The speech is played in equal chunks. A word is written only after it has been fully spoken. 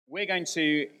We're going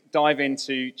to dive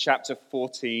into chapter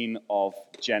 14 of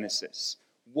Genesis.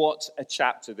 What a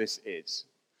chapter this is.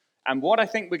 And what I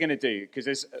think we're going to do,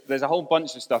 because there's a whole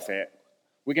bunch of stuff here,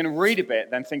 we're going to read a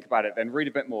bit, then think about it, then read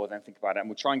a bit more, then think about it, and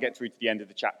we'll try and get through to the end of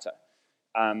the chapter.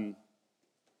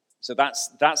 So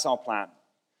that's our plan.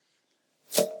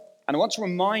 And I want to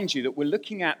remind you that we're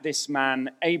looking at this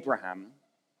man, Abraham,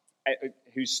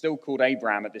 who's still called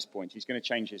Abraham at this point. He's going to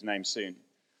change his name soon.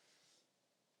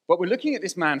 But we're looking at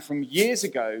this man from years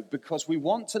ago because we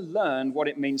want to learn what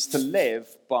it means to live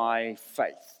by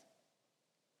faith.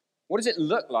 What does it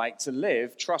look like to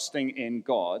live trusting in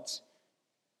God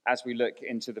as we look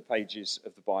into the pages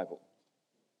of the Bible?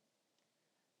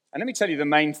 And let me tell you the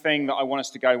main thing that I want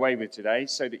us to go away with today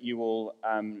so that you all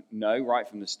know right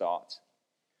from the start.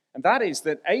 And that is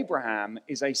that Abraham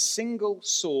is a single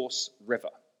source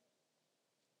river.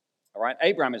 All right,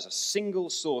 Abraham is a single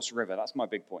source river. That's my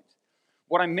big point.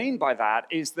 What I mean by that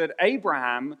is that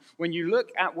Abraham, when you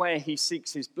look at where he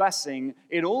seeks his blessing,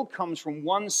 it all comes from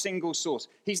one single source.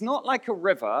 He's not like a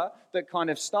river that kind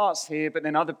of starts here, but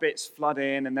then other bits flood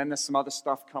in, and then there's some other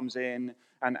stuff comes in,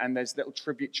 and there's little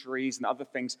tributaries and other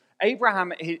things.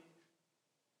 Abraham,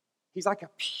 he's like a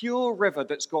pure river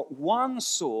that's got one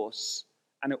source,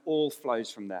 and it all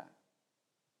flows from there.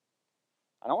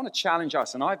 And I want to challenge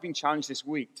us, and I've been challenged this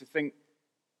week to think,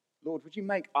 Lord, would you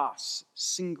make us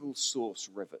single source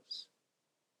rivers?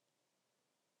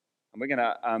 And we're going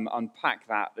to unpack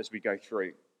that as we go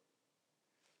through.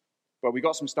 But we've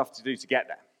got some stuff to do to get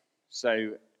there.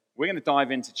 So we're going to dive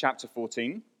into chapter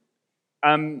 14.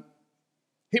 Here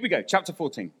we go, chapter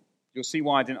 14. You'll see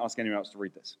why I didn't ask anyone else to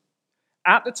read this.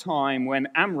 At the time when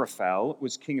Amraphel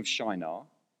was king of Shinar,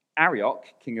 Arioch,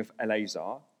 king of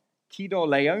Eleazar,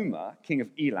 Kedorlaomer, king of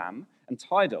Elam, and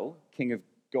Tidal, king of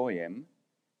Goyim,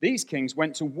 these kings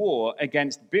went to war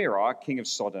against Bera, king of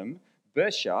Sodom,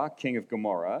 Birsha, king of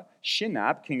Gomorrah,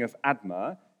 Shinab, king of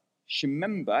Admah,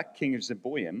 Shemember, king of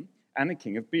Zeboim, and the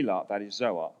king of Bela, that is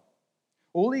Zoar.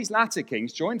 All these latter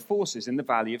kings joined forces in the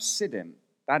valley of Siddim,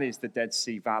 that is the Dead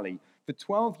Sea Valley. For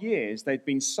 12 years they'd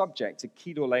been subject to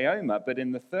Kedorlaomer, but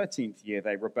in the 13th year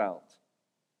they rebelled.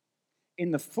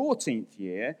 In the 14th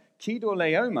year,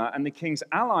 Kedorlaomer and the kings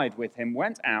allied with him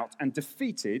went out and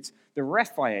defeated the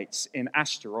Rephaites in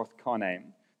Ashtaroth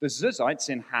Karnaim, the Zuzites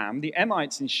in Ham, the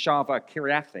Emites in Shava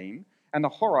Kiriathaim, and the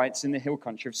Horites in the hill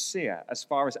country of Seir, as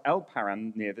far as El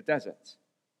Paran near the desert.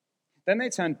 Then they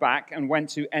turned back and went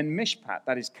to En Mishpat,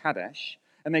 that is Kadesh,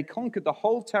 and they conquered the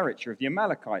whole territory of the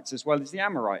Amalekites, as well as the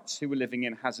Amorites who were living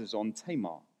in Hazazon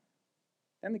Tamar.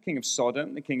 Then the king of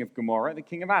Sodom, the king of Gomorrah, the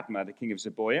king of Admah, the king of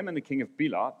Zeboim, and the king of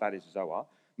Bela, that is Zoar,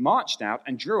 marched out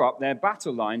and drew up their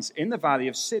battle lines in the valley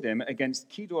of Siddim against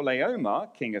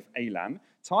Kedorlaomer, king of Elam,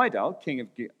 Tidal, king of,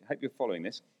 I hope you're following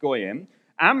this, Goyim,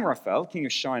 Amraphel, king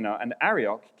of Shinar, and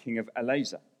Arioch, king of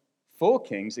Eleazar. 4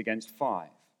 kings against 5.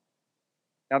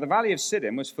 Now the valley of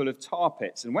Siddim was full of tar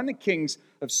pits, and when the kings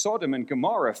of Sodom and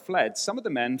Gomorrah fled, some of the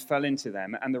men fell into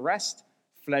them, and the rest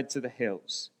fled to the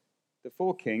hills. The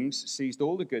 4 kings seized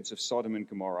all the goods of Sodom and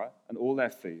Gomorrah and all their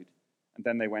food, and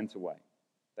then they went away.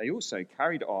 They also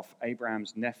carried off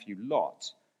Abraham's nephew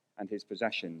Lot and his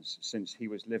possessions, since he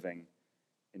was living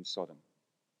in Sodom.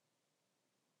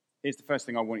 Here's the first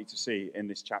thing I want you to see in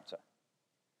this chapter.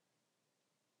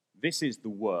 This is the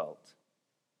world.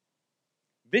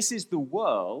 This is the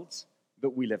world that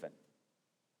we live in.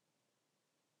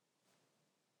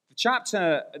 The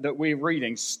chapter that we're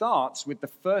reading starts with the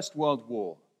First World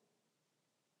War.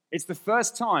 It's the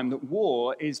first time that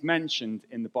war is mentioned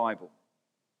in the Bible.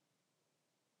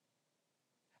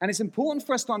 And it's important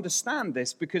for us to understand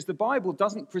this because the Bible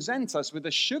doesn't present us with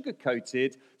a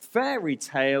sugar-coated fairy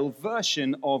tale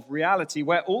version of reality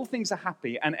where all things are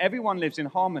happy and everyone lives in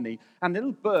harmony and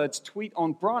little birds tweet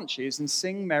on branches and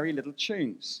sing merry little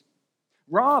tunes.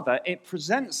 Rather, it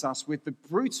presents us with the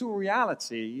brutal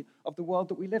reality of the world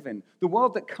that we live in, the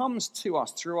world that comes to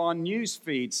us through our news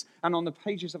feeds and on the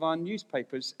pages of our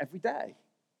newspapers every day.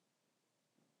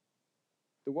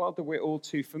 The world that we're all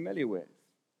too familiar with.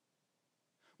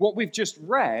 What we've just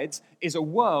read is a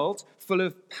world full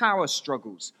of power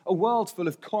struggles, a world full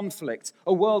of conflict,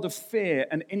 a world of fear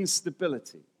and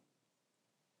instability.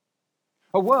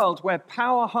 A world where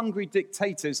power-hungry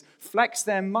dictators flex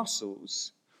their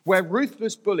muscles, where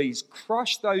ruthless bullies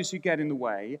crush those who get in the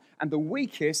way, and the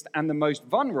weakest and the most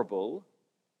vulnerable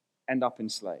end up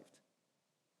enslaved.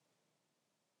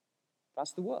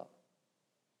 That's the world.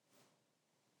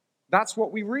 That's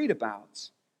what we read about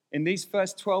in these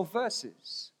first 12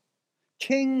 verses.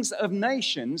 Kings of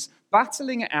nations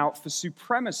battling it out for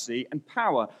supremacy and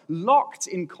power, locked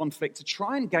in conflict to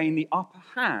try and gain the upper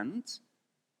hand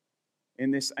in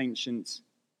this ancient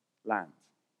land.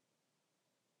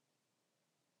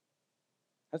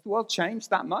 Has the world changed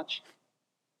that much?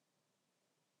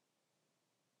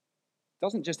 It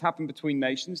doesn't just happen between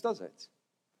nations, does it?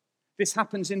 This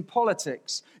happens in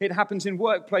politics. It happens in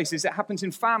workplaces. It happens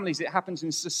in families. It happens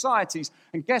in societies.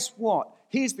 And guess what?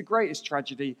 Here's the greatest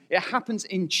tragedy. It happens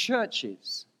in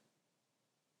churches.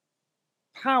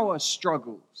 Power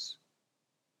struggles.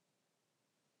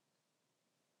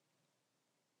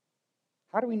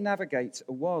 How do we navigate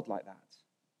a world like that?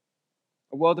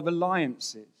 A world of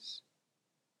alliances?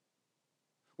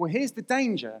 Well, here's the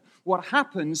danger. What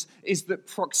happens is that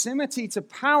proximity to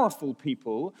powerful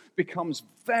people becomes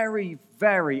very,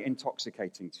 very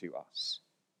intoxicating to us.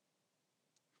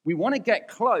 We want to get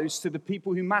close to the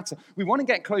people who matter. We want to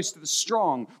get close to the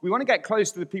strong. We want to get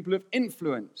close to the people of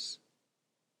influence.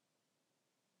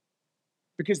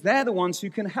 Because they're the ones who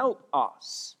can help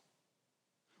us.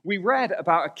 We read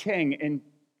about a king in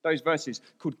those verses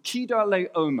called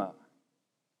Kedorlaomer.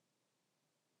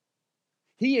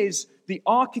 He is the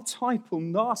archetypal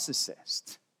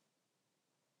narcissist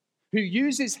who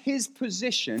uses his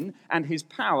position and his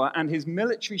power and his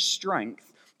military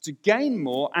strength to gain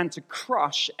more and to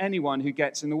crush anyone who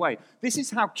gets in the way. This is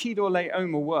how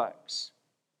Kedorlaomer works.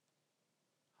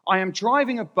 I am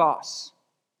driving a bus.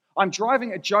 I'm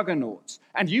driving a juggernaut.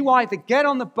 And you either get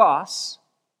on the bus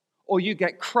or you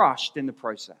get crushed in the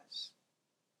process.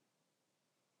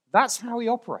 That's how he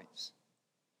operates.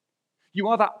 You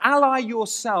either ally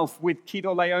yourself with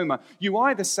Kedorlaomer. You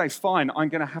either say, fine, I'm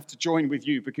going to have to join with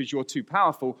you because you're too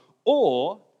powerful,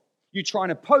 or you try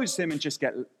and oppose him and just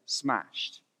get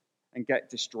smashed and get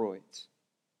destroyed.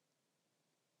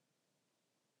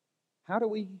 How do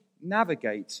we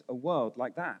navigate a world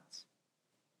like that?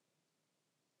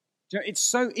 You know, it's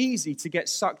so easy to get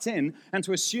sucked in and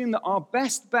to assume that our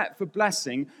best bet for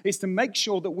blessing is to make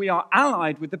sure that we are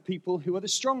allied with the people who are the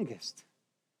strongest.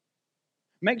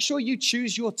 Make sure you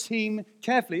choose your team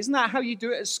carefully. Isn't that how you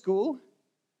do it at school?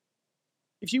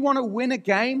 If you want to win a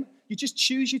game, you just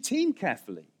choose your team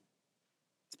carefully.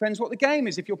 Depends what the game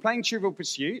is. If you're playing Trivial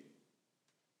Pursuit,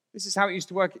 this is how it used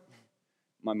to work.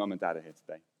 My mum and dad are here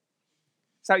today.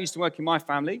 This is how it used to work in my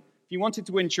family. If you wanted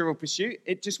to win Trivial Pursuit,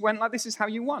 it just went like this is how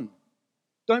you won.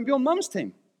 Don't be on mum's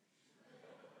team.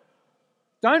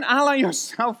 Don't ally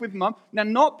yourself with mum. Now,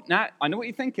 I know what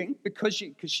you're thinking, because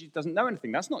she doesn't know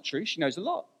anything. That's not true. She knows a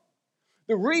lot.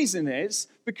 The reason is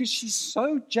because she's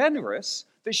so generous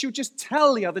that she'll just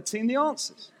tell the other team the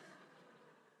answers.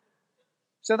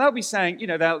 So they'll be saying,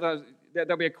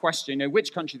 there'll be a question,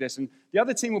 which country this, and the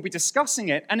other team will be discussing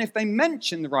it, and if they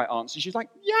mention the right answer, she's like,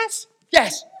 yes.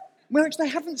 Well, actually,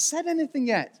 they haven't said anything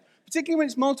yet, particularly when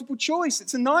it's multiple choice.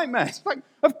 It's a nightmare. It's like,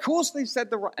 of course they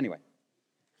said the right... Anyway.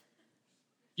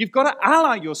 You've got to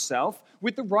ally yourself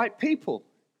with the right people.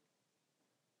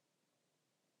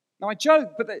 Now, I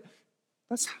joke, but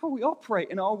that's how we operate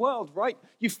in our world, right?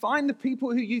 You find the people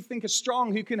who you think are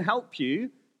strong, who can help you,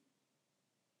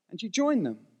 and you join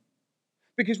them.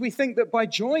 Because we think that by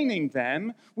joining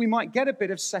them, we might get a bit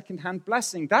of secondhand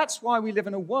blessing. That's why we live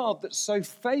in a world that so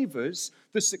favors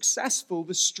the successful,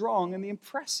 the strong, and the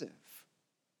impressive.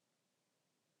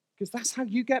 Because that's how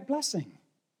you get blessing.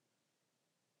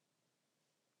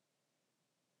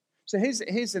 So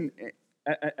here's an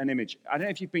image. I don't know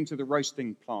if you've been to the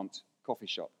Roasting Plant coffee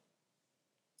shop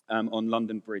on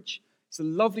London Bridge. It's a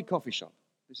lovely coffee shop.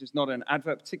 This is not an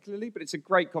advert particularly, but it's a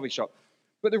great coffee shop.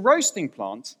 But the Roasting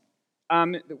Plant,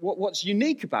 what's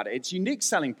unique about it, its unique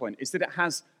selling point is that it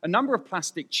has a number of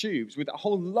plastic tubes with a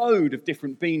whole load of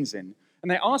different beans in.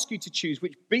 And they ask you to choose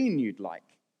which bean you'd like.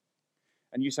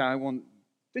 And you say, I want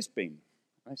this bean.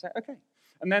 And I say, okay.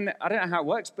 And then, I don't know how it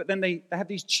works, but then they have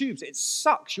these tubes. It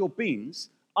sucks your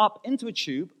beans up into a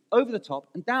tube, over the top,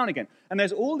 and down again. And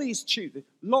there's all these tubes,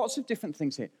 lots of different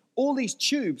things here. All these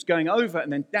tubes going over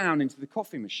and then down into the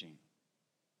coffee machine.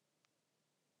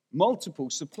 Multiple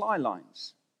supply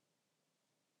lines.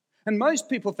 And most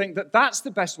people think that that's the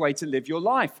best way to live your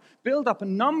life. Build up a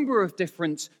number of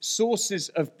different sources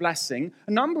of blessing,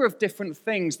 a number of different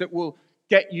things that will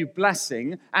get you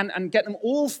blessing, and get them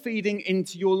all feeding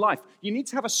into your life. You need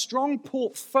to have a strong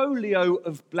portfolio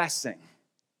of blessing.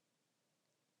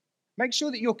 Make sure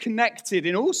that you're connected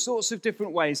in all sorts of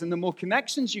different ways, and the more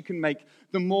connections you can make,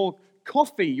 the more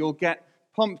coffee you'll get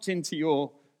pumped into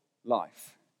your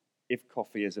life, if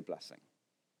coffee is a blessing,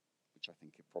 which I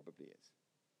think it probably is.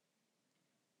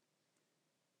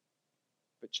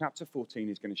 But chapter 14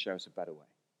 is going to show us a better way.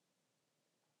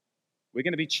 We're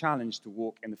going to be challenged to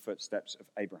walk in the footsteps of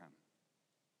Abraham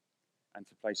and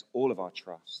to place all of our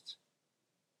trust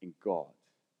in God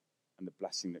and the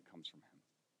blessing that comes from him.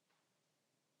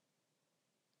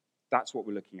 That's what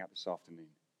we're looking at this afternoon.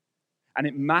 And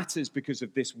it matters because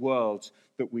of this world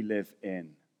that we live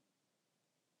in.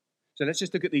 So let's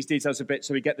just look at these details a bit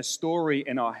so we get the story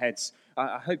in our heads.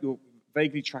 I hope you're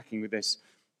vaguely tracking with this.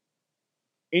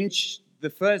 In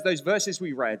those verses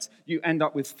we read, you end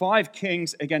up with 5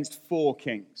 kings against 4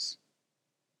 kings.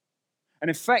 And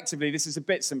effectively, this is a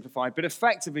bit simplified, but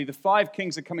effectively the 5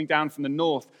 kings are coming down from the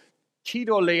north.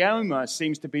 Chedorlaomer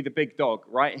seems to be the big dog,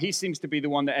 right? He seems to be the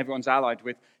one that everyone's allied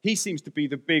with. He seems to be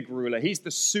the big ruler. He's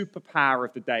the superpower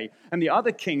of the day. And the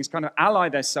other kings kind of ally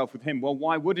themselves with him. Well,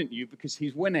 why wouldn't you? Because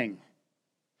he's winning.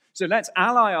 So let's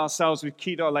ally ourselves with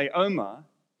Chedorlaomer.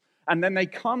 And then they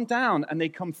come down and they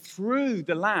come through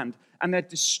the land and they're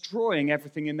destroying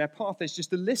everything in their path. There's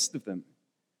just a list of them.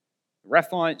 The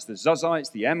Rephites, the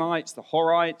Zuzites, the Emites, the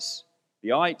Horites,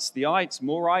 the Ites,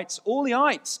 Morites, all the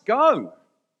Ites, go.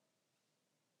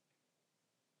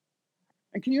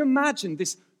 And can you imagine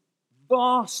this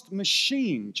vast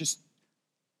machine just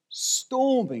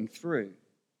storming through?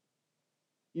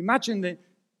 You imagine the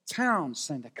towns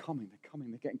saying, they're coming,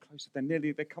 they're getting closer,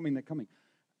 they're coming.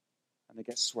 And they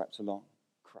get swept along,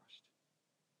 crushed.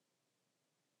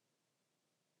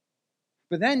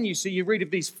 But then you read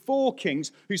of these 4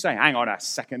 kings who say, hang on a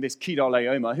second, this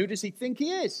Chedorlaomer, who does he think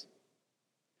he is?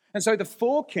 And so the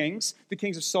 4 kings, the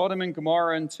kings of Sodom and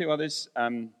Gomorrah and 2 others,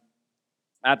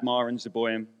 Admah and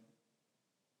Zeboim.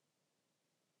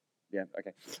 Yeah,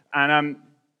 okay. And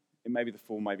maybe the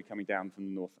 4 may be coming down from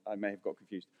the north. I may have got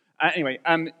confused. Anyway,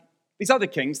 these other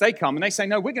kings, they come and they say,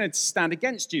 no, we're going to stand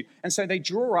against you. And so they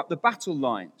draw up the battle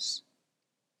lines.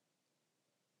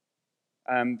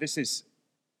 This is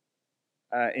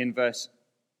in verse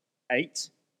 8.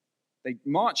 They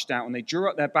marched out and they drew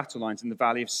up their battle lines in the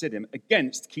valley of Siddim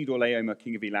against Chedorlaomer,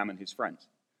 king of Elam, and his friends.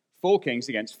 4 kings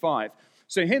against 5.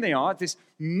 So here they are, this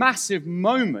massive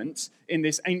moment in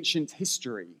this ancient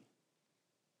history.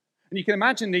 And you can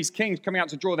imagine these kings coming out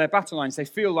to draw their battle lines. They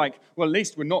feel like, well, at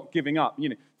least we're not giving up.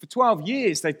 For 12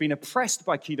 years, they've been oppressed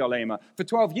by Chedorlaomer. For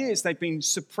 12 years, they've been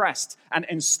suppressed and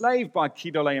enslaved by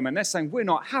Chedorlaomer. And they're saying, we're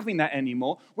not having that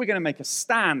anymore. We're going to make a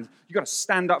stand. You've got to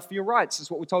stand up for your rights. That's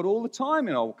what we're told all the time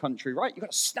in our country, right? You've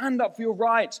got to stand up for your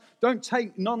rights. Don't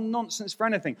take nonsense for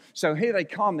anything. So here they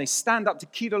come. They stand up to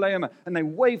Chedorlaomer and they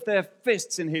wave their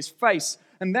fists in his face.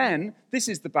 And then, this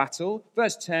is the battle.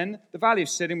 Verse 10, the valley of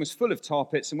Siddim was full of tar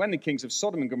pits, and when the kings of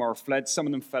Sodom and Gomorrah fled, some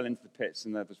of them fell into the pits,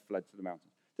 and others fled to the mountains.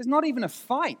 There's not even a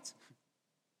fight.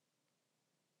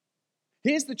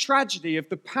 Here's the tragedy of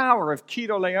the power of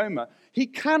Chedorlaomer. He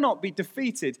cannot be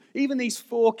defeated. Even these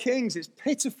 4 kings, it's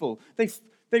pitiful.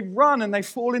 They run and they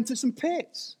fall into some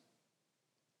pits.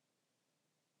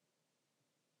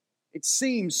 It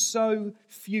seems so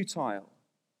futile.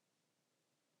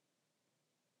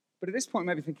 But at this point,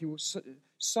 maybe thinking, well,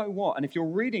 so what? And if you're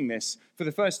reading this for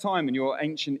the first time in your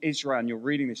ancient Israel and you're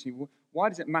reading this, why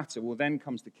does it matter? Well, then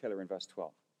comes the killer in verse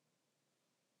 12.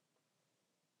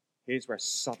 Here's where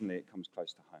suddenly it comes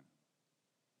close to home.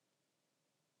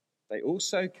 They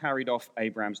also carried off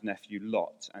Abraham's nephew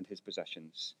Lot and his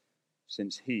possessions,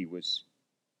 since he was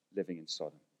living in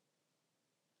Sodom.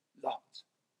 Lot.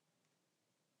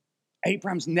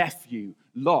 Abraham's nephew,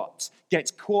 Lot,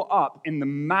 gets caught up in the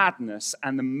madness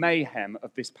and the mayhem of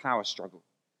this power struggle.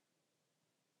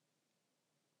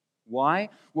 Why?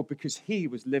 Well, because he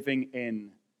was living in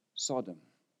Sodom.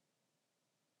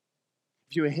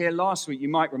 If you were here last week, you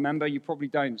might remember. You probably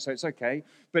don't, so it's okay.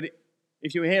 But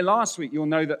if you were here last week, you'll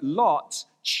know that Lot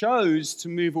chose to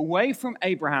move away from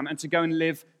Abraham and to go and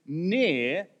live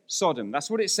near Sodom. That's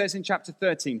what it says in chapter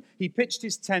 13. He pitched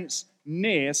his tents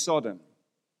near Sodom.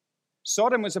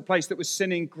 Sodom was a place that was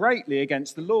sinning greatly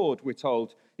against the Lord, we're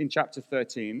told in chapter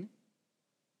 13.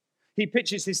 He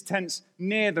pitches his tents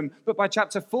near them. But by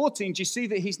chapter 14, do you see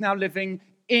that he's now living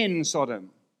in Sodom?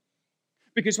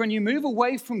 Because when you move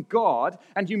away from God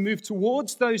and you move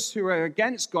towards those who are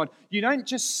against God, you don't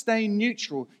just stay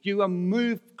neutral. You are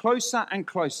moved closer and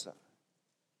closer.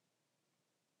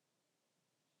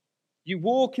 You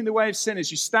walk in the way of sinners.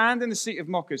 You stand in the seat of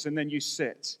mockers, and then you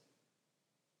sit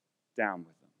down with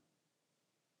them.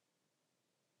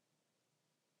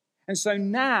 And so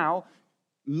now,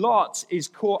 Lot is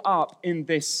caught up in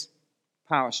this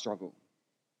power struggle.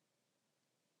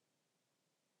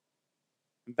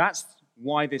 And that's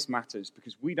why this matters,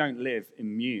 because we don't live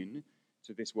immune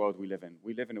to this world we live in.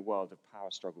 We live in a world of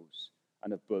power struggles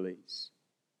and of bullies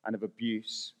and of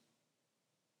abuse.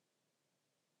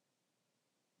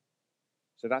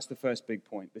 So that's the first big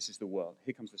point. This is the world.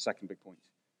 Here comes the second big point,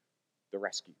 the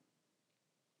rescue.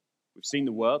 We've seen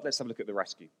the world. Let's have a look at the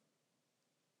rescue.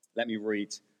 Let me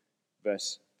read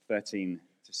verse 13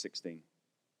 to 16.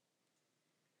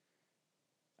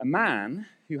 A man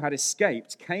who had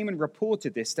escaped came and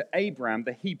reported this to Abram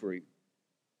the Hebrew.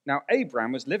 Now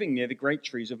Abram was living near the great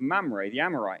trees of Mamre the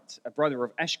Amorite, a brother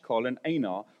of Eshcol and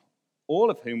Aner, all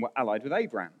of whom were allied with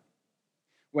Abram.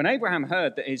 When Abraham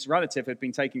heard that his relative had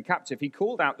been taken captive, he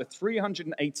called out the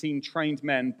 318 trained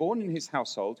men born in his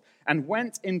household and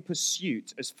went in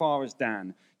pursuit as far as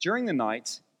Dan. During the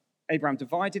night, Abraham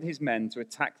divided his men to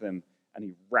attack them, and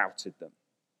he routed them,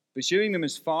 pursuing them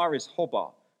as far as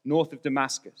Hobah, north of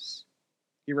Damascus.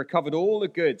 He recovered all the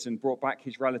goods and brought back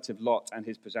his relative Lot and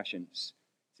his possessions,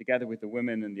 together with the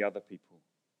women and the other people.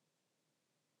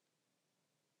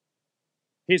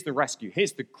 Here's the rescue.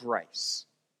 Here's the grace.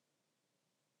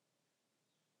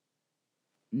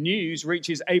 News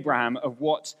reaches Abraham of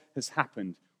what has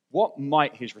happened. What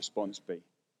might his response be?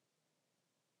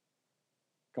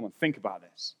 Come on, think about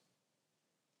this.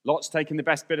 Lot's taken the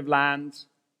best bit of land.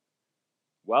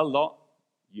 Well, Lot,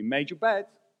 you made your bed.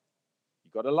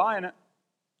 You got to lie in it.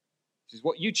 This is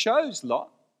what you chose, Lot.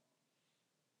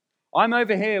 I'm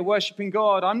over here worshiping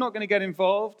God. I'm not going to get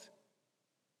involved.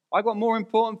 I've got more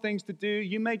important things to do.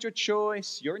 You made your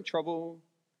choice. You're in trouble.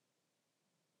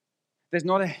 There's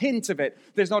not a hint of it.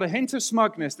 There's not a hint of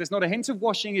smugness. There's not a hint of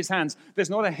washing his hands. There's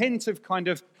not a hint of kind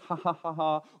of ha ha ha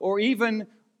ha, or even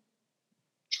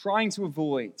trying to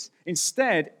avoid.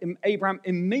 Instead, Abraham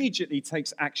immediately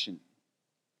takes action.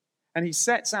 And he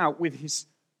sets out with his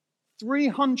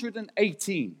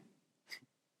 318.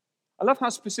 I love how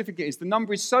specific it is. The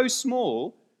number is so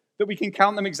small that we can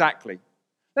count them exactly.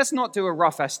 Let's not do a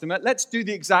rough estimate. Let's do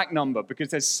the exact number because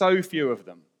there's so few of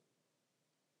them.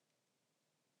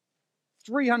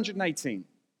 318.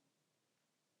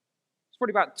 It's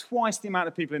probably about twice the amount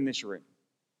of people in this room.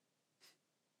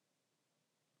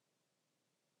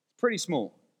 Pretty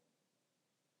small.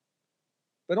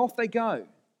 But off they go.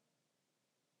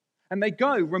 And they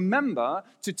go, remember,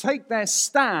 to take their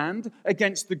stand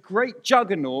against the great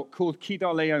juggernaut called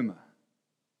Kedorlaomer.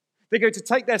 They go to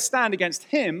take their stand against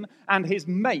him and his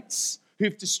mates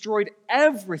who've destroyed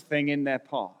everything in their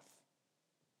path.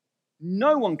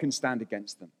 No one can stand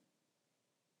against them.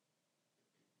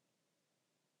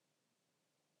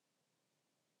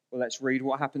 Well, let's read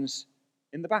what happens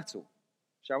in the battle,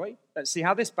 shall we? Let's see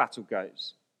how this battle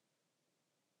goes.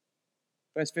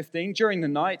 Verse 15, during the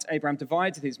night, Abraham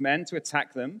divided his men to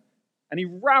attack them, and he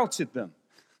routed them.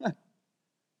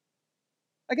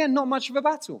 Again, not much of a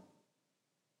battle.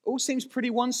 All seems pretty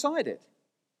one-sided.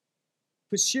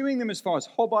 Pursuing them as far as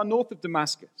Hobah, north of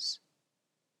Damascus.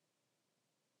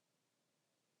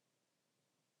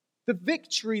 The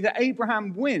victory that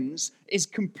Abraham wins is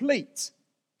complete.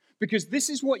 Because this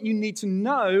is what you need to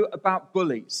know about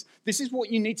bullies. This is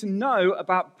what you need to know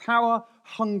about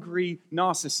power-hungry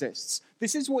narcissists.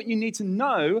 This is what you need to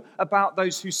know about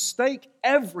those who stake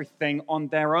everything on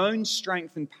their own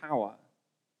strength and power.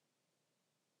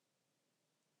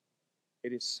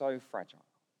 It is so fragile.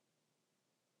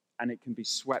 And it can be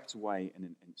swept away in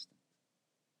an instant.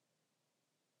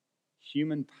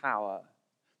 Human power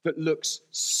that looks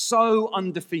so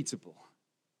undefeatable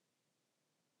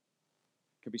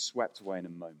can be swept away in a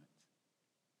moment.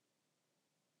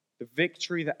 The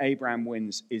victory that Abraham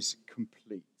wins is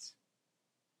complete.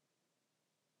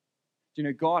 Do you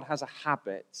know, God has a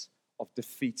habit of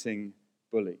defeating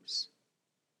bullies.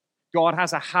 God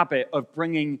has a habit of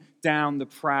bringing down the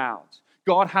proud.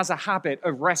 God has a habit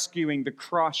of rescuing the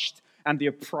crushed and the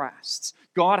oppressed.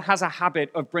 God has a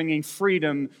habit of bringing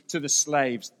freedom to the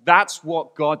slaves. That's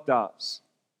what God does.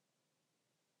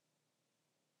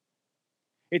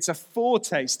 It's a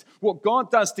foretaste. What God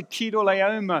does to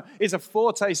Kedorlaomer is a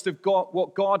foretaste of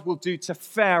what God will do to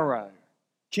Pharaoh,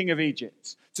 king of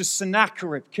Egypt, to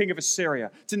Sennacherib, king of Assyria,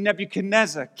 to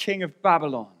Nebuchadnezzar, king of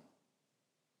Babylon.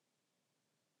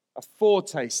 A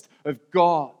foretaste of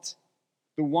God,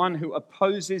 the one who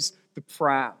opposes the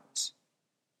proud.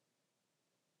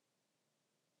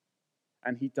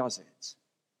 And he does it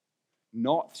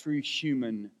not through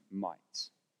human might,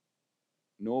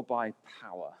 nor by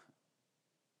power,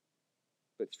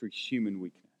 but through human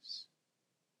weakness,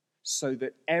 so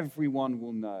that everyone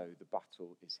will know the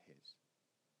battle is his.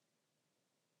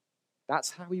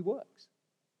 That's how he works.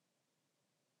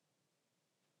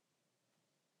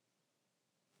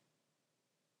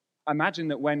 Imagine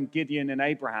that when Gideon and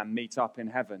Abraham meet up in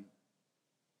heaven,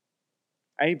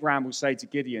 Abraham will say to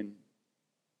Gideon, "Do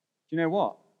you know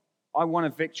what? I won a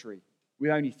victory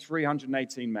with only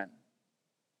 318 men."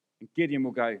 And Gideon will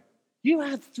go, "You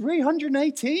had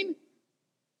 318?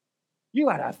 You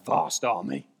had a vast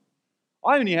army.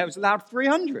 I only was allowed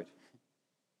 300.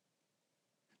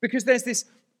 Because there's this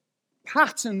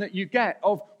pattern that you get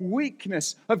of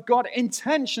weakness, of God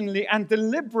intentionally and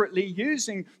deliberately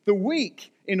using the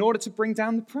weak in order to bring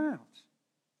down the proud.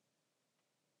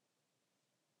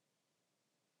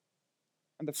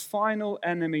 And the final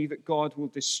enemy that God will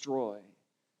destroy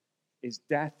is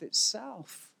death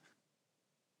itself.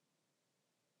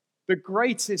 The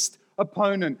greatest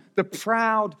opponent, the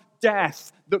proud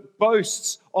death that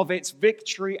boasts of its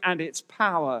victory and its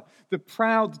power, the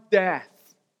proud death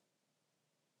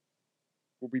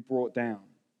will be brought down.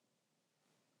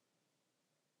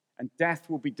 And death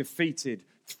will be defeated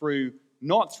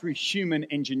not through human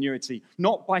ingenuity,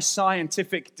 not by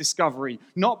scientific discovery,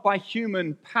 not by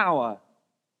human power,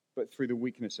 but through the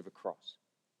weakness of a cross.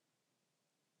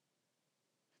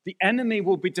 The enemy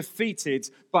will be defeated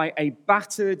by a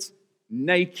battered,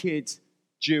 naked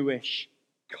Jewish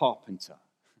carpenter.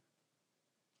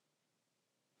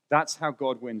 That's how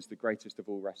God wins the greatest of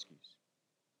all rescues.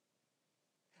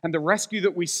 And the rescue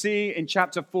that we see in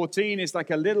chapter 14 is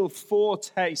like a little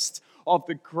foretaste of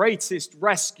the greatest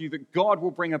rescue that God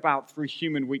will bring about through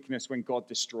human weakness when God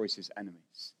destroys his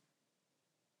enemies.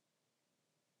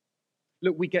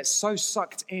 Look, we get so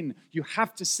sucked in. You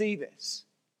have to see this.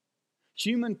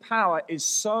 Human power is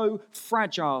so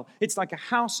fragile. It's like a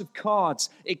house of cards.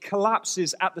 It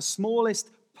collapses at the smallest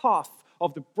puff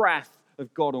of the breath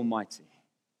of God Almighty.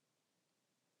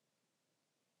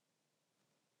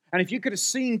 And if you could have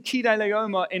seen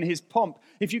Chedorlaomer in his pomp,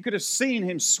 if you could have seen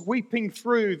him sweeping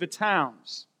through the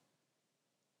towns,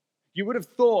 you would have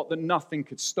thought that nothing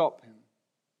could stop him.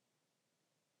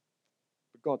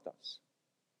 But God does.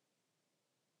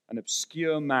 An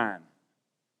obscure man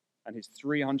and his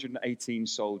 318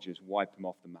 soldiers wipe him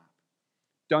off the map.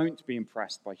 Don't be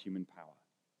impressed by human power.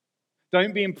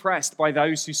 Don't be impressed by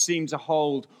those who seem to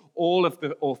hold all of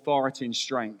the authority and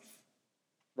strength.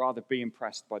 Rather, be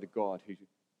impressed by the God who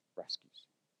rescues,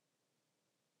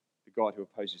 the God who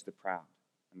opposes the proud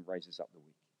and raises up the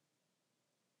weak.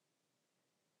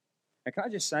 And can I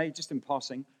just say, just in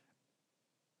passing,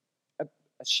 a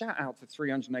shout out to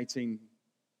 318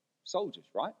 soldiers,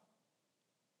 right?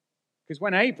 Because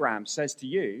when Abraham says to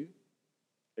you,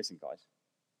 listen guys,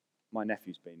 my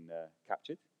nephew's been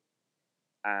captured,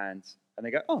 and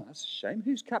they go, oh, that's a shame,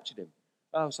 who's captured him?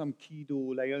 Oh, some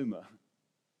Chedorlaomer.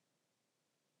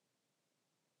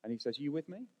 And he says, are you with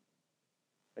me?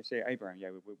 They say, Abraham, yeah,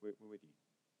 we're with you.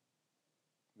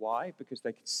 Why? Because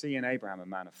they can see in Abraham a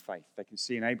man of faith. They can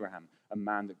see in Abraham a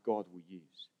man that God will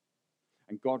use.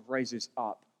 And God raises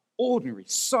up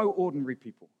so ordinary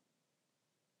people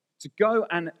to go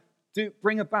and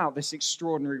bring about this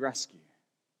extraordinary rescue.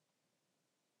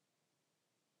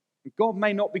 And God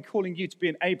may not be calling you to be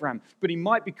an Abraham, but he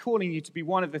might be calling you to be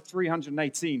one of the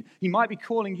 318. He might be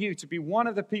calling you to be one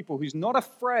of the people who's not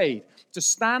afraid to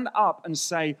stand up and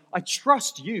say, I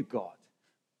trust you, God.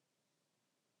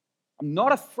 I'm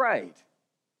not afraid.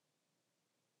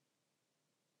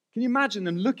 Can you imagine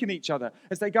them looking at each other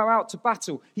as they go out to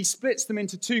battle? He splits them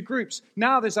into two groups.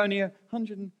 Now there's only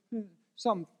 100 and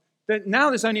some. Now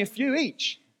there's only a few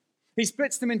each. He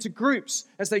splits them into groups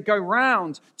as they go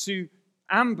round to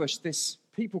ambush this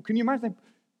people. Can you imagine?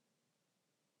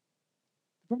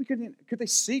 Could they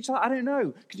see each other? I don't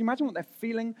know. Could you imagine what they're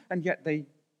feeling? And yet they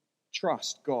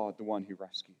trust God, the one who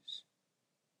rescues.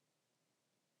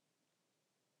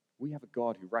 We have a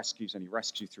God who rescues, and he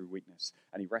rescues through weakness,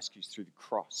 and he rescues through the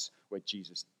cross where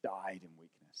Jesus died in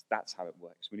weakness. That's how it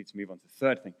works. We need to move on to the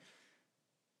third thing.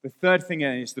 The third thing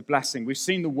is the blessing. We've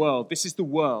seen the world. This is the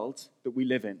world that we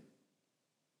live in.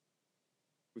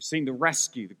 We've seen the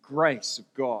rescue, the grace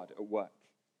of God at work.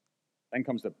 Then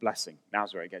comes the blessing.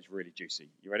 Now's where it gets really juicy.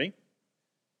 You ready?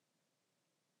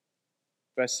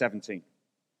 Verse 17.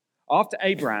 After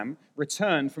Abraham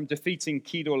returned from defeating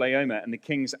Chedorlaomer and the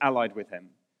kings allied with him,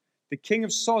 the king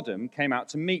of Sodom came out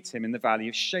to meet him in the valley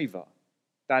of Shaveh.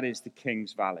 That is the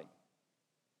king's valley.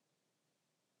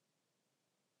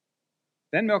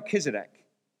 Then Melchizedek,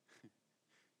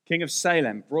 king of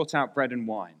Salem, brought out bread and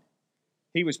wine.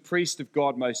 He was priest of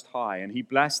God Most High, and he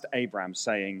blessed Abram,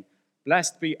 saying,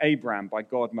 Blessed be Abram by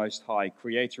God Most High,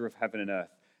 creator of heaven and earth,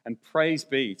 and praise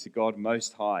be to God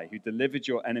Most High, who delivered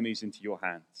your enemies into your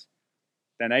hands.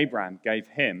 Then Abram gave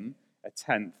him a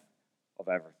tenth of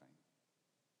everything.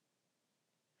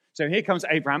 So here comes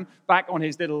Abram, back on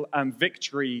his little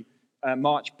victory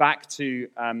march back to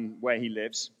where he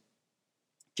lives.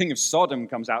 King of Sodom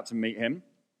comes out to meet him.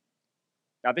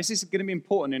 Now, this is going to be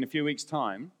important in a few weeks'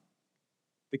 time.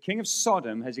 The king of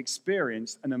Sodom has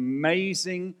experienced an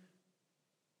amazing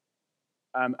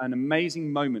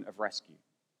moment of rescue.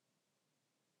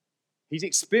 He's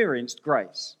experienced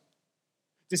grace.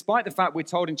 Despite the fact we're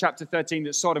told in chapter 13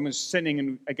 that Sodom was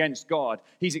sinning against God,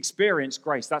 he's experienced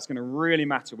grace. That's going to really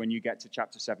matter when you get to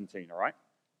chapter 17, all right?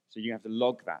 So you have to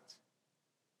log that.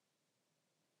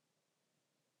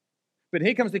 But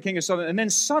here comes the king of Sodom, and then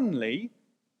suddenly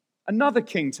another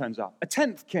king turns up, a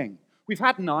 10th king. We've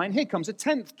had 9, here comes a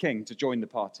 10th king to join the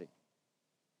party.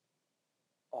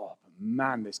 Oh, but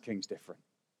man, this king's different.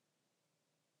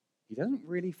 He doesn't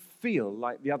really feel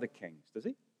like the other kings, does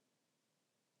he?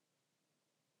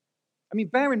 I mean,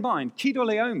 bear in mind,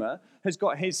 Kedorlaomer has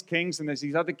got his kings, and there's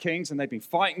these other kings, and they've been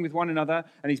fighting with one another,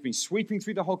 and he's been sweeping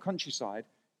through the whole countryside.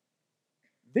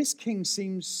 This king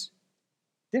seems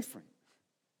different.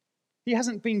 He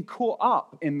hasn't been caught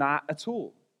up in that at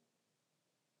all.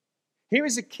 Here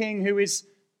is a king who is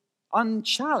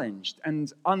unchallenged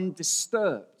and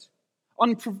undisturbed,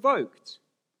 unprovoked,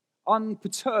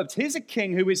 unperturbed. Here's a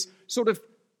king who is sort of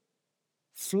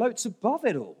floats above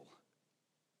it all.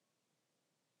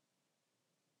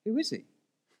 Who is he?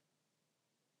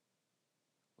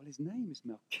 Well, his name is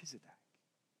Melchizedek.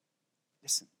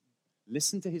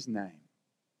 Listen to his name.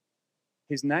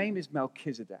 His name is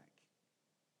Melchizedek.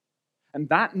 And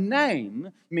that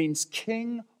name means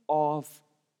king of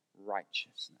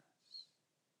righteousness.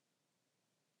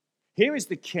 Here is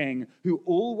the king who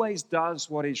always does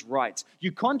what is right.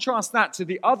 You contrast that to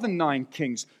the other 9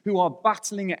 kings who are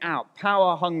battling it out,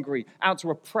 power hungry, out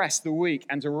to oppress the weak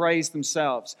and to raise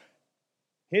themselves.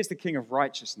 Here's the king of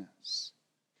righteousness,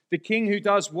 the king who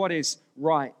does what is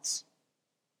right.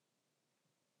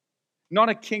 Not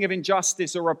a king of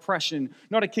injustice or oppression,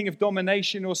 not a king of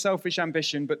domination or selfish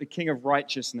ambition, but the king of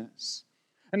righteousness.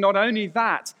 And not only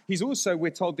that, he's also,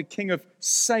 we're told, the king of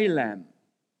Salem.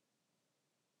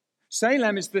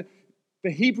 Salem is the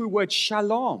Hebrew word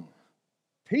shalom,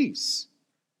 peace.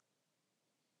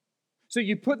 So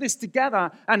you put this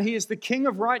together, and he is the king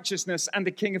of righteousness and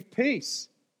the king of peace.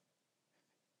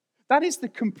 That is the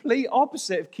complete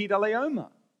opposite of Kedorlaomer,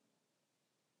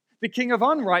 the king of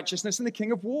unrighteousness and the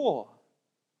king of war.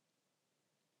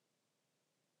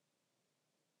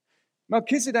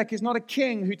 Melchizedek is not a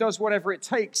king who does whatever it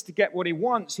takes to get what he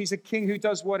wants. He's a king who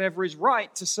does whatever is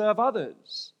right to serve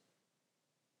others.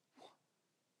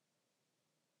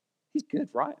 He's good,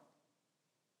 right?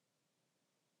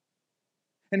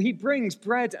 And he brings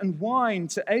bread and wine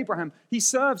to Abraham. He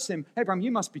serves him. Abraham,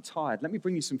 you must be tired. Let me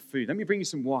bring you some food. Let me bring you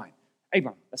some wine.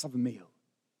 Abraham, let's have a meal.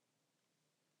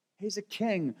 Here's a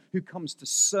king who comes to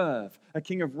serve, a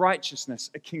king of righteousness,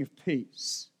 a king of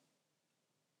peace.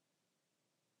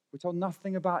 We're told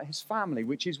nothing about his family,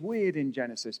 which is weird in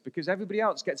Genesis because everybody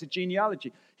else gets a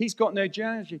genealogy. He's got no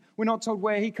genealogy. We're not told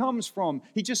where he comes from.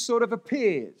 He just sort of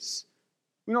appears.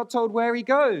 We're not told where he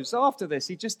goes after this.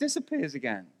 He just disappears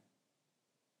again.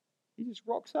 He just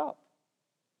rocks up.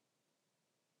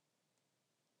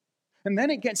 And then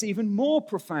it gets even more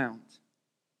profound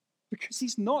because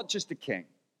he's not just a king.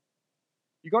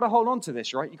 You've got to hold on to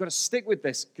this, right? You've got to stick with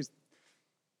this because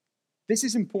this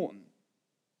is important.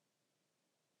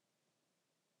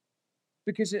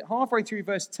 Because halfway through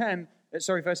verse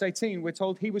 18, we're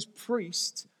told he was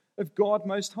priest of God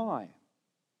Most High.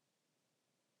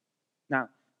 Now,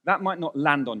 that might not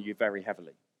land on you very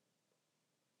heavily.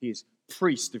 He is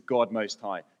priest of God Most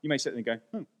High. You may sit there and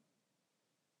go,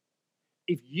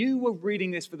 If you were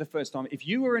reading this for the first time, if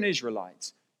you were an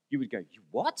Israelite, you would go,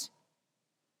 what?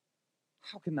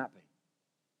 How can that be?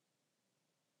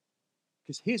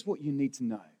 Because here's what you need to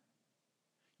know.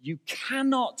 You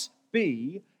cannot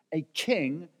be a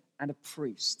king and a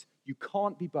priest. You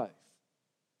can't be both.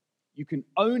 You can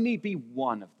only be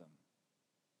one of them.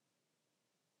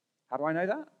 How do I know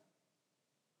that?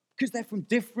 Because they're from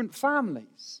different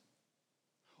families.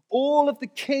 All of the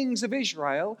kings of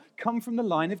Israel come from the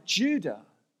line of Judah,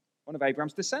 one of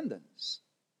Abraham's descendants.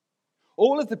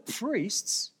 All of the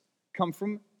priests come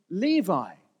from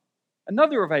Levi,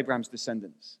 another of Abraham's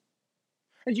descendants.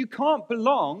 And you can't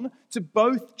belong to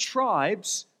both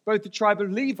tribes, both the tribe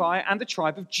of Levi and the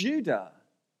tribe of Judah.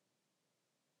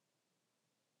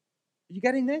 Are you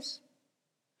getting this?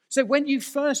 So when you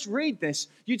first read this,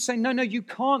 you'd say, no, you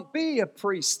can't be a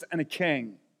priest and a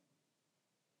king.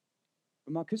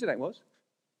 But Melchizedek was.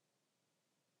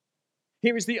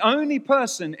 Here is the only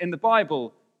person in the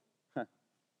Bible,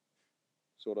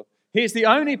 sort of. He's the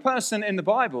only person in the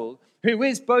Bible who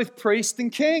is both priest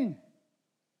and king.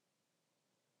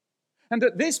 And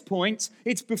at this point,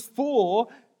 it's before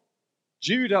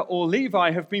Judah or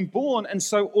Levi have been born, and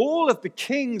so all of the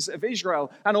kings of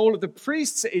Israel and all of the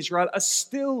priests of Israel are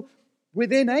still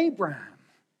within Abraham.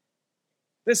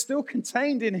 They're still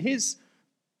contained in his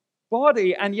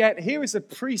body, and yet here is a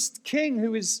priest king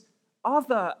who is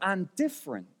other and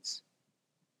different.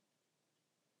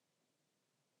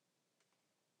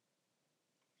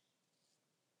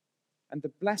 And the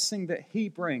blessing that he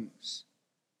brings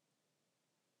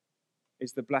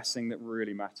is the blessing that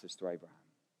really matters to Abraham.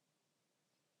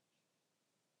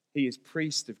 He is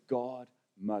priest of God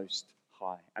Most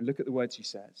High. And look at the words he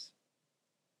says.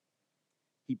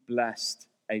 He blessed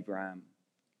Abraham.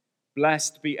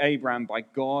 Blessed be Abraham by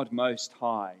God Most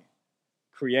High,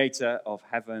 creator of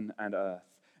heaven and earth.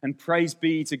 And praise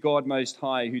be to God Most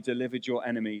High, who delivered your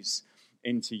enemies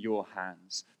into your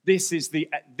hands. This is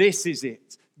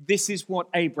it. This is what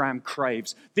Abraham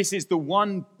craves. This is the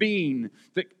one bean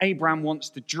that Abraham wants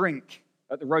to drink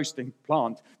at the roasting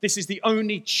plant. This is the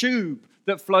only tube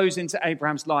that flows into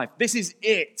Abraham's life. This is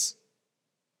it.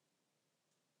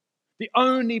 The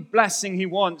only blessing he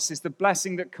wants is the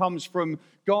blessing that comes from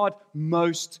God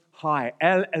Most High,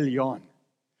 El Elyon,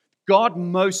 God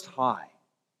Most High.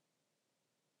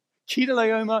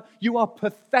 Kedaleoma, you are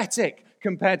pathetic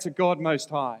compared to God Most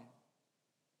High.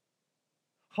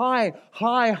 High,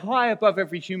 high, high above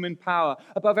every human power,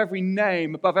 above every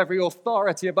name, above every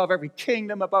authority, above every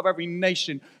kingdom, above every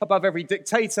nation, above every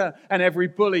dictator and every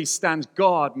bully stands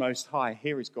God Most High.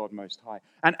 Here is God Most High.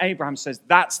 And Abraham says,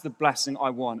 that's the blessing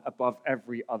I want above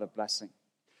every other blessing.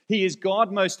 He is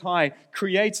God Most High,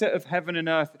 creator of heaven and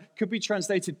earth. Could be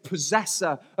translated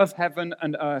possessor of heaven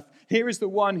and earth. Here is the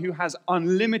one who has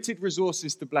unlimited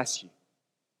resources to bless you.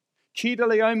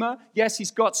 Kedaleoma, yes,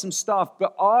 he's got some stuff,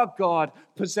 but our God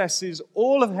possesses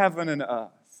all of heaven and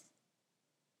earth.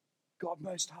 God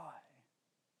Most High.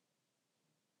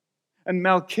 And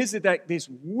Melchizedek, this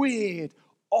weird,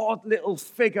 odd little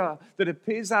figure that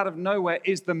appears out of nowhere,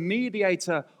 is the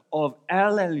mediator of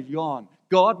El Elyon,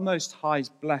 God Most High's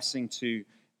blessing to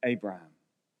Abraham.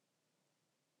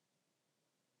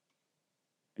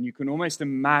 And you can almost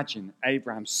imagine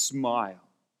Abraham's smile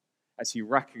as he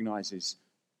recognizes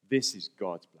this is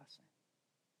God's blessing.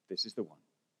 This is the one.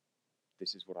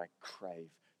 This is what I crave.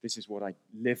 This is what I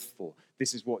live for.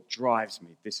 This is what drives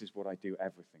me. This is what I do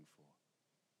everything for.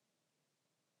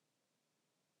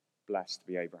 Blessed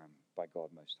be Abraham by God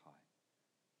Most High.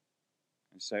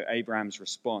 And so Abraham's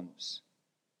response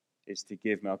is to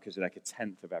give Melchizedek a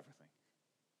tenth of everything.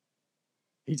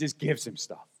 He just gives him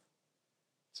stuff.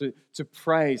 To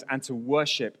praise and to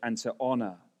worship and to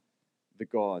honor the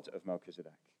God of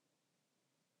Melchizedek.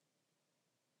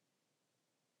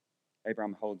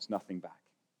 Abraham holds nothing back.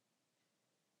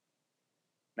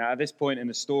 Now, at this point in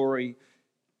the story,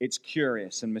 it's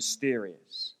curious and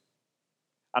mysterious.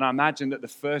 And I imagine that the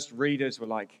first readers were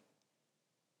like,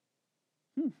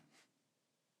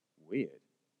 weird.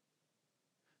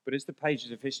 But as the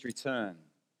pages of history turn,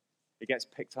 it gets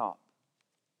picked up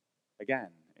again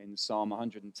in Psalm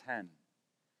 110,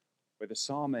 where the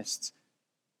psalmist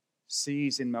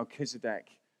sees in Melchizedek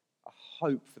a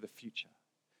hope for the future,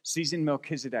 sees in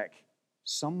Melchizedek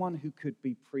someone who could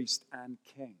be priest and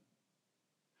king,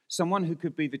 someone who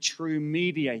could be the true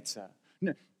mediator.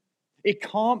 No, it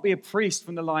can't be a priest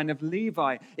from the line of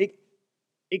Levi.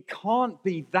 It can't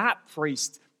be that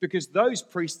priest because those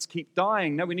priests keep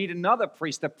dying. No, we need another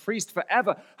priest, a priest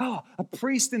forever. A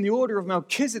priest in the order of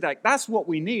Melchizedek. That's what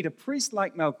we need, a priest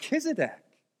like Melchizedek.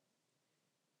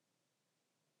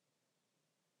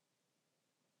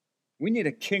 We need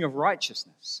a king of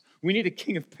righteousness. We need a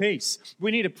king of peace.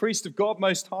 We need a priest of God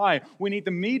Most High. We need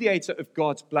the mediator of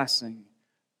God's blessing.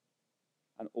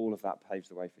 And all of that paves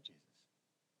the way for Jesus.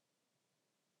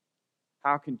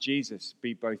 How can Jesus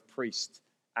be both priest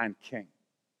and king?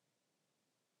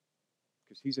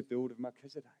 Because he's of the order of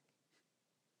Melchizedek.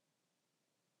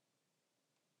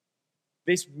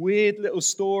 This weird little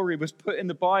story was put in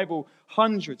the Bible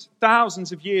hundreds,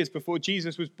 thousands of years before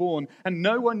Jesus was born, and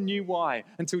no one knew why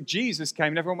until Jesus came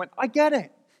and everyone went, I get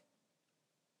it.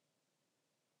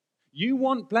 You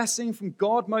want blessing from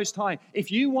God Most High.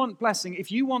 If you want blessing,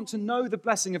 if you want to know the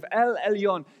blessing of El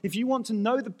Elyon, if you want to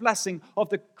know the blessing of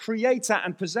the creator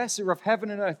and possessor of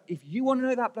heaven and earth, if you want to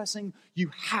know that blessing,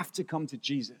 you have to come to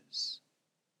Jesus.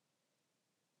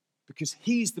 Because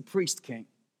he's the priest king.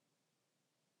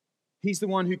 He's the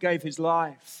one who gave his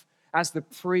life as the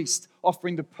priest,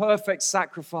 offering the perfect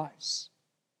sacrifice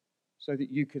so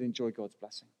that you could enjoy God's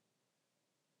blessing.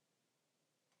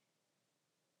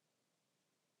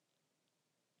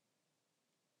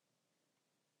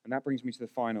 And that brings me to the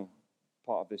final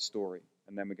part of this story,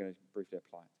 and then we're going to briefly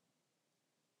apply it.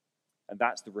 And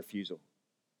that's the refusal.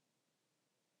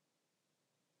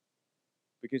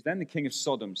 Because then the king of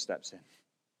Sodom steps in.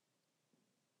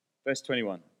 Verse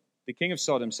 21. The king of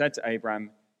Sodom said to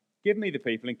Abraham, give me the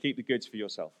people and keep the goods for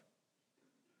yourself.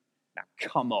 Now,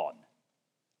 come on.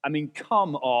 I mean,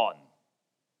 come on.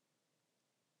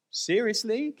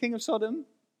 Seriously, king of Sodom?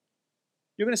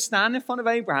 You're going to stand in front of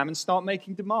Abraham and start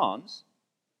making demands?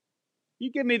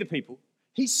 You give me the people.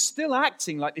 He's still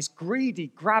acting like this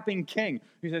greedy, grabbing king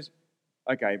who says,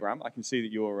 okay, Abraham, I can see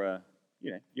that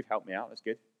you've helped me out. That's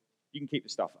good. You can keep the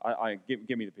stuff.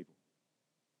 Give me the people.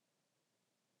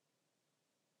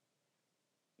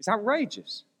 It's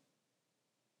outrageous.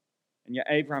 And yet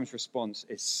Abraham's response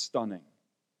is stunning.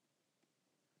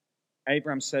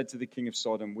 Abraham said to the king of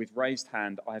Sodom, with raised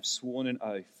hand, I have sworn an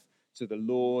oath to the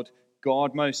Lord,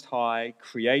 God Most High,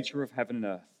 creator of heaven and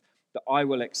earth, that I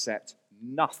will accept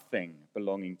nothing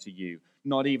belonging to you,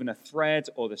 not even a thread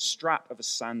or the strap of a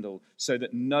sandal, so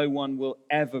that no one will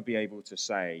ever be able to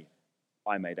say,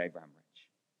 I made Abraham rich.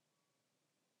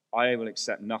 I will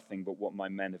accept nothing but what my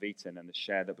men have eaten and the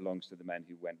share that belongs to the men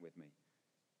who went with me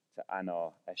to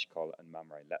Anar, Eshcol, and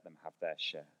Mamre. Let them have their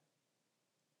share.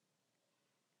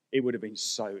 It would have been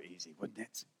so easy, wouldn't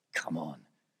it? Come on.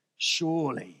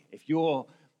 Surely, if you're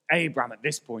Abraham at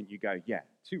this point, you go, yeah,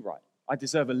 too right. I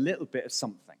deserve a little bit of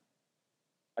something.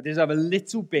 I deserve a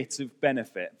little bit of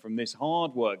benefit from this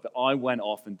hard work that I went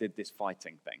off and did this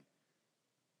fighting thing.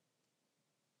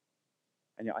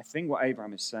 And yet I think what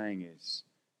Abraham is saying is,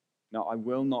 no, I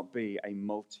will not be a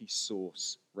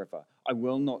multi-source river. I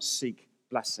will not seek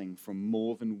blessing from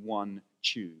more than one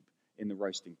tube in the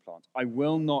roasting plant. I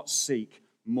will not seek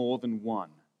more than one.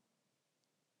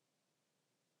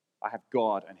 I have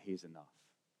God and He's enough.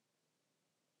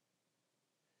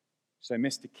 So,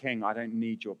 Mr. King, I don't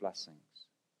need your blessings.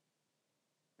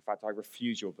 In fact, I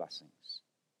refuse your blessings.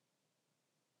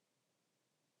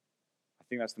 I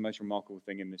think that's the most remarkable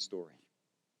thing in this story.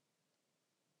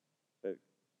 That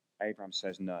Abraham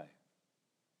says no.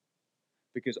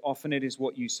 Because often it is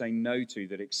what you say no to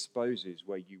that exposes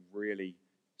where you really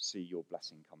see your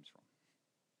blessing comes from.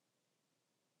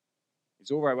 It's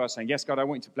all very well saying, yes, God, I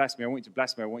want you to bless me, I want you to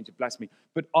bless me, I want you to bless me.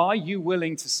 But are you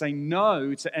willing to say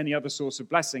no to any other source of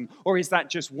blessing? Or is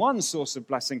that just one source of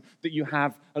blessing that you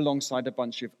have alongside a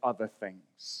bunch of other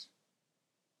things?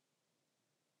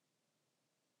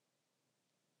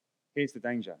 Here's the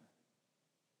danger.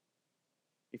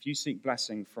 If you seek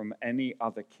blessing from any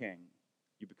other king,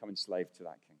 you become enslaved to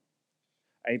that king.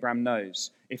 Abraham knows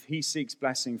if he seeks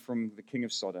blessing from the king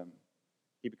of Sodom,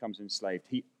 he becomes enslaved.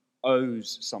 He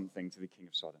owes something to the king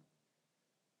of Sodom.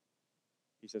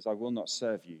 He says, I will not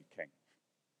serve you, king.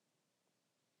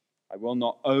 I will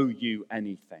not owe you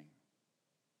anything.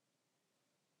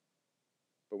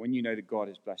 But when you know that God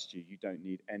has blessed you, you don't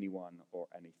need anyone or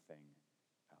anything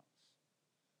else.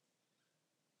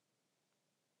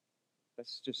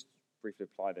 Let's just briefly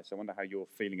apply this. I wonder how you're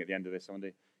feeling at the end of this.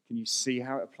 Can you see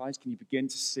how it applies? Can you begin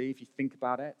to see if you think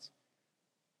about it?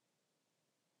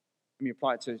 Let me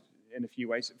apply it in a few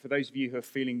ways. For those of you who are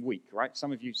feeling weak, right?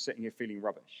 Some of you sitting here feeling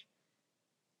rubbish.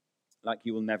 Like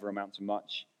you will never amount to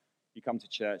much. You come to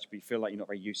church, but you feel like you're not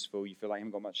very useful. You feel like you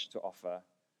haven't got much to offer.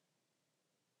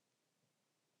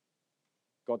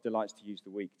 God delights to use the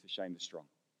weak to shame the strong.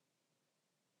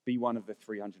 Be one of the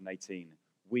 318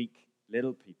 weak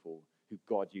little people who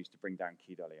God used to bring down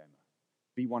Kedalioma.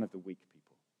 Be one of the weak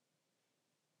people.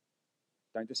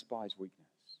 Don't despise weakness.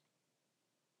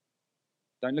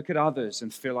 Don't look at others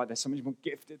and feel like they're so much more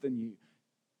gifted than you.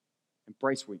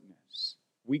 Embrace weakness.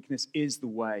 Weakness is the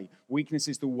way. Weakness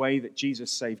is the way that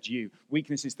Jesus saved you.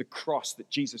 Weakness is the cross that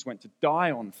Jesus went to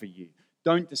die on for you.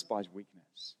 Don't despise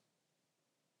weakness.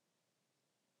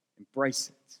 Embrace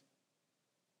it.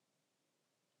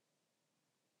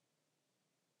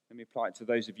 Let me apply it to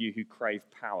those of you who crave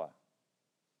power.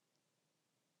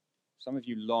 Some of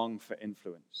you long for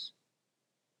influence.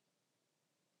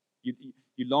 You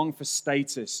long for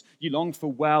status. You long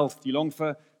for wealth. You long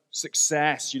for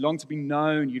success. You long to be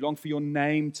known. You long for your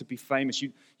name to be famous.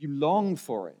 You long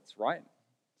for it, right?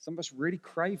 Some of us really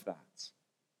crave that.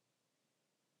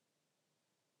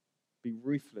 Be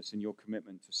ruthless in your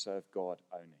commitment to serve God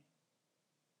only.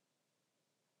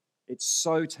 It's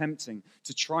so tempting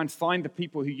to try and find the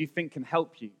people who you think can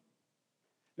help you.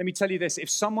 Let me tell you this. If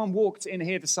someone walked in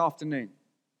here this afternoon,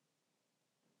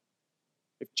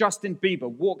 if Justin Bieber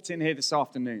walked in here this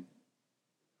afternoon,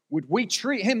 would we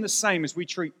treat him the same as we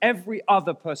treat every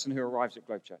other person who arrives at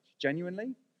Globe Church?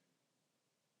 Genuinely?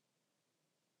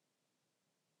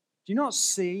 Do you not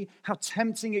see how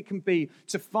tempting it can be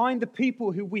to find the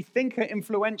people who we think are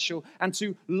influential and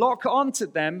to lock onto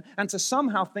them and to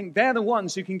somehow think they're the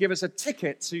ones who can give us a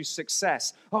ticket to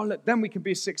success? Oh, look, then we can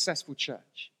be a successful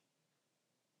church.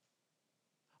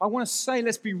 I want to say,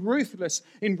 let's be ruthless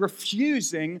in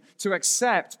refusing to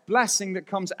accept blessing that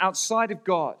comes outside of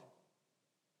God.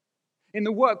 In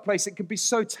the workplace, it can be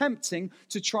so tempting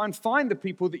to try and find the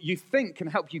people that you think can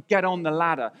help you get on the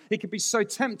ladder. It can be so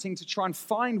tempting to try and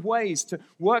find ways to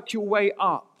work your way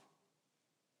up.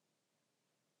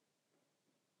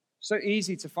 So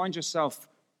easy to find yourself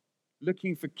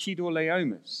looking for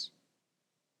Kedorlaomers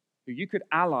who you could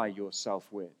ally yourself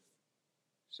with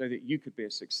so that you could be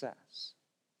a success.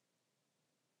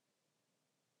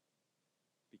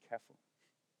 Be careful.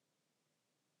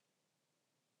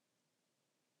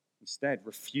 Instead,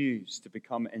 refuse to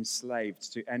become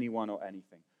enslaved to anyone or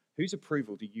anything. Whose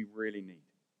approval do you really need?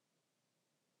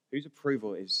 Whose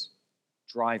approval is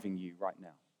driving you right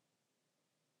now?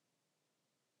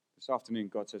 This afternoon,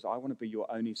 God says, I want to be your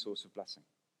only source of blessing.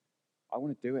 I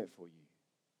want to do it for you.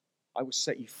 I will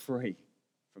set you free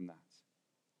from that.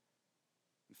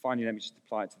 And finally, let me just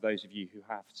apply it to those of you who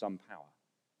have some power.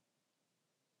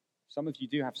 Some of you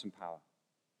do have some power.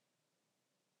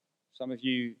 Some of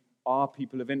you are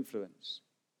people of influence,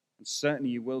 and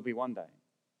certainly you will be one day.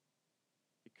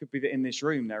 It could be that in this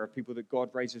room there are people that God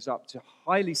raises up to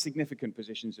highly significant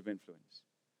positions of influence.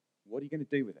 What are you going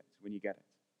to do with it when you get it?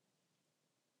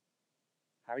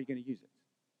 How are you going to use it?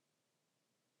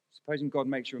 Supposing God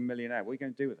makes you a millionaire, what are you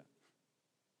going to do with it?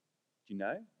 Do you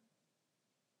know?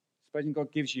 Supposing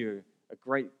God gives you a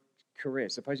great career,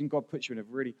 supposing God puts you in a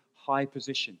really high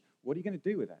position, what are you going to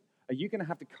do with it? Are you going to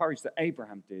have the courage that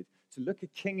Abraham did to look a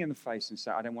king in the face and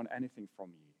say, I don't want anything from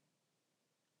you?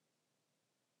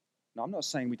 Now, I'm not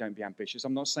saying we don't be ambitious.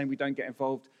 I'm not saying we don't get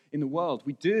involved in the world.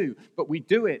 We do, but we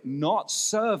do it not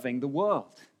serving the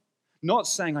world. Not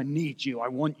saying, I need you, I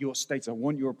want your status, I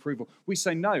want your approval. We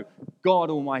say, no,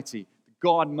 God Almighty,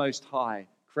 God Most High,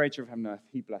 creator of heaven and earth,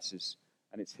 he blesses,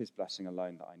 and it's his blessing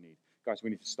alone that I need. Guys,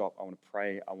 we need to stop. I want to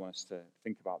pray. I want us to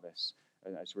think about this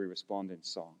as we respond in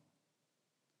song.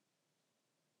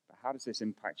 But how does this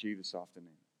impact you this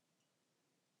afternoon?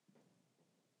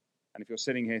 And if you're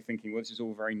sitting here thinking, well, this is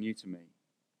all very new to me,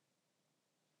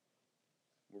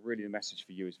 well, really the message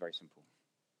for you is very simple.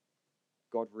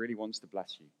 God really wants to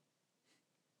bless you.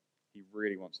 He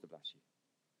really wants to bless you.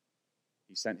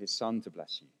 He sent his son to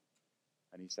bless you.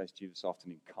 And he says to you this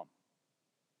afternoon, come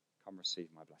receive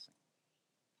my blessing.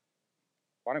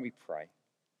 Why don't we pray?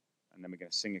 And then we're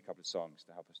going to sing a couple of songs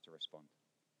to help us to respond.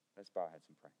 Let's bow our heads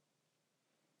and pray.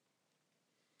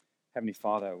 Heavenly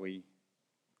Father, we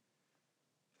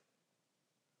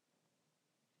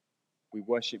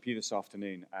worship you this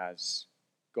afternoon as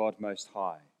God Most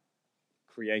High,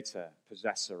 creator,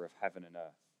 possessor of heaven and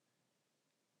earth.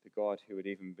 The God who would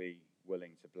even be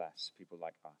willing to bless people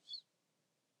like us.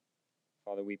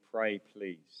 Father, we pray,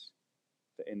 please,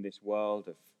 that in this world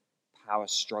of power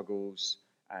struggles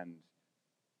and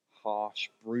harsh,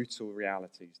 brutal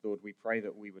realities, Lord, we pray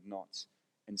that we would not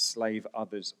enslave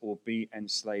others or be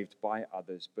enslaved by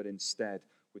others, but instead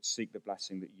would seek the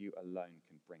blessing that you alone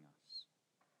can bring us.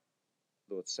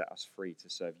 Lord, set us free to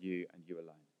serve you and you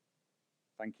alone.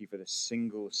 Thank you for the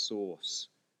single source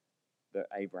that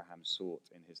Abraham sought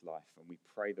in his life. And we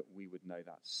pray that we would know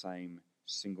that same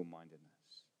single-mindedness.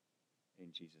 In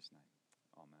Jesus' name.